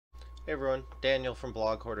Hey everyone, Daniel from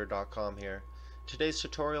bloghoarder.com here. Today's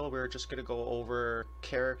tutorial we're just going to go over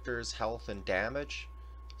characters' health and damage.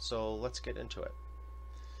 So let's get into it.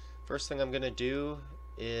 First thing I'm going to do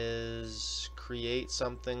is create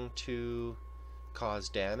something to cause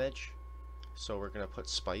damage. So we're going to put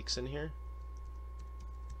spikes in here.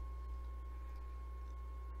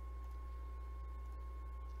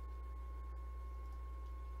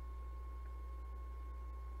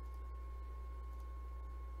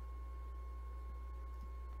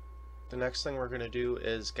 The next thing we're going to do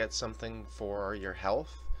is get something for your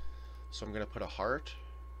health. So I'm going to put a heart.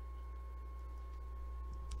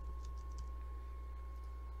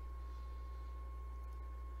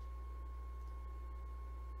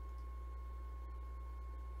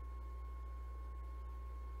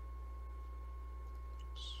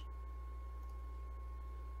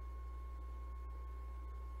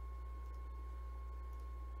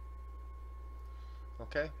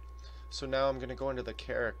 Okay, so now I'm going to go into the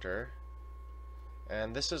character.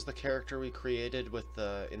 And this is the character we created with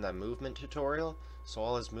in the movement tutorial, so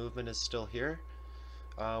all his movement is still here.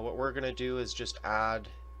 What we're going to do is just add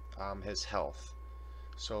his health.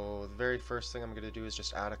 So the very first thing I'm going to do is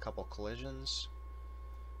just add a couple collisions.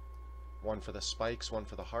 One for the spikes, one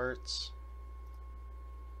for the hearts.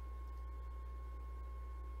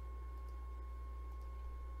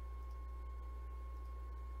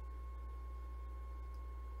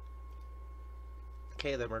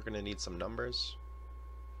 Okay, then we're going to need some numbers.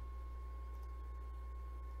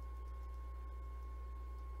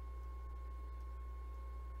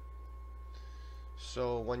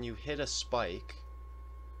 So when you hit a spike,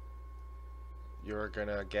 you're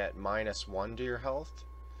gonna get -1 to your health,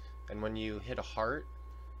 and when you hit a heart,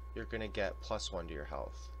 you're gonna get +1 to your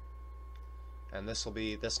health. And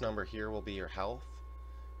this number here will be your health.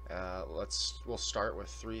 We'll start with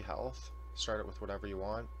 3 health. Start it with whatever you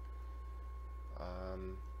want,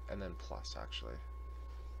 and then plus actually.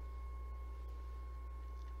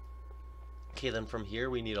 Okay, then from here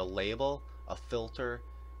we need a label, a filter,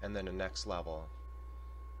 and then a next level.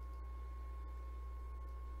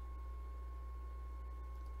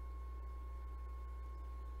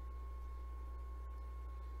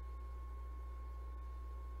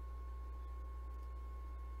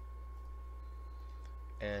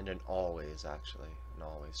 And an always, actually, an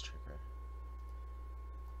always trigger.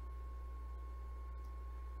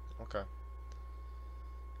 Okay.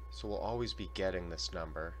 So we'll always be getting this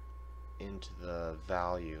number into the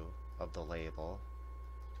value of the label.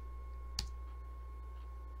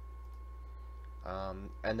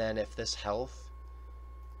 And then if this health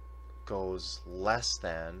goes less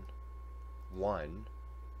than 1,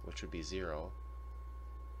 which would be 0,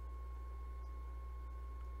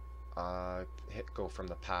 go from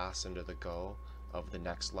the pass into the go of the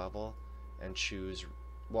next level and choose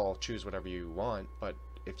whatever you want, but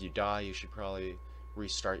if you die you should probably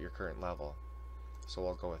restart your current level. So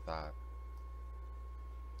I'll go with that.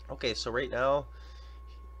 Okay, so right now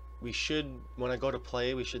when I go to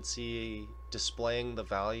play, we should see displaying the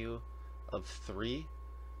value of 3.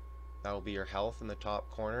 That will be your health in the top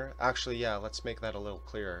corner. Actually, yeah, let's make that a little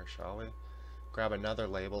clearer, shall we? Grab another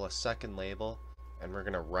label, a second label, and we're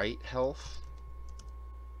going to write health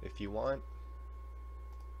if you want.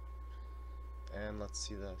 And let's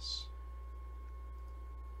see this.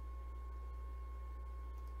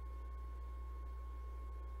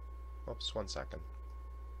 Oops, 1 second.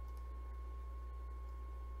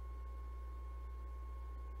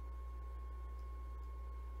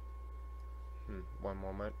 One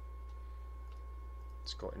moment.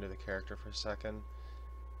 Let's go into the character for a second.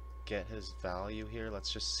 Get his value here.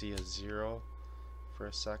 Let's just see a 0 for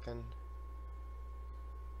a second.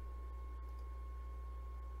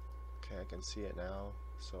 Okay, I can see it now.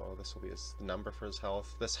 So this will be his number for his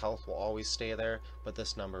health. This health will always stay there, but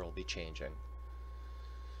this number will be changing.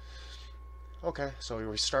 Okay, so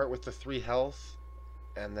we start with the 3 health,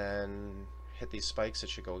 and then hit these spikes. It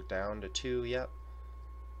should go down to 2. Yep.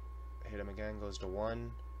 Hit him again, goes to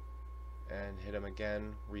 1, and hit him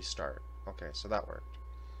again, restart. Okay, so that worked.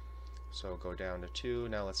 So go down to 2.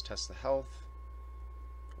 Now let's test the health.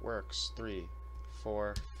 Works. 3,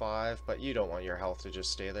 4, 5, but you don't want your health to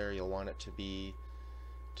just stay there. You'll want it to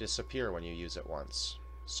disappear when you use it once.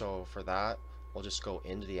 So for that, we'll just go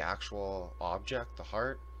into the actual object, the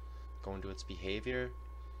heart, go into its behavior,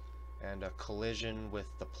 and a collision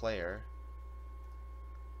with the player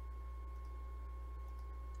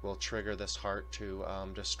will trigger this heart to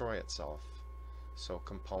destroy itself. So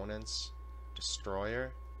components,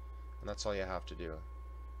 destroyer, and that's all you have to do.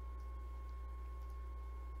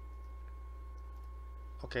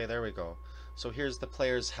 Okay, there we go. So here's the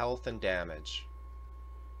player's health and damage.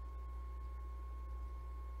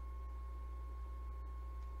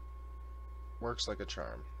 Works like a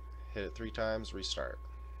charm. Hit it 3 times, restart.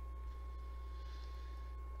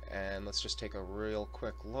 And let's just take a real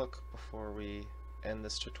quick look before we end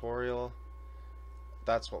this tutorial.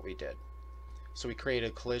 That's what we did. So we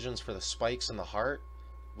created collisions for the spikes in the heart.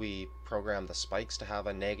 We programmed the spikes to have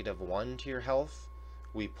a -1 to your health.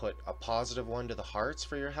 We put a +1 to the hearts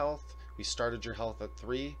for your health. We started your health at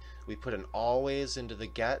 3. We put an always into the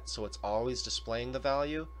get, so it's always displaying the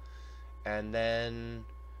value. And then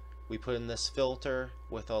we put in this filter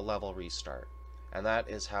with a level restart. And that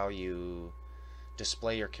is how you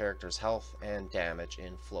display your character's health and damage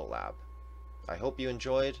in FlowLab. I hope you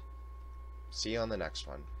enjoyed. See you on the next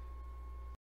one.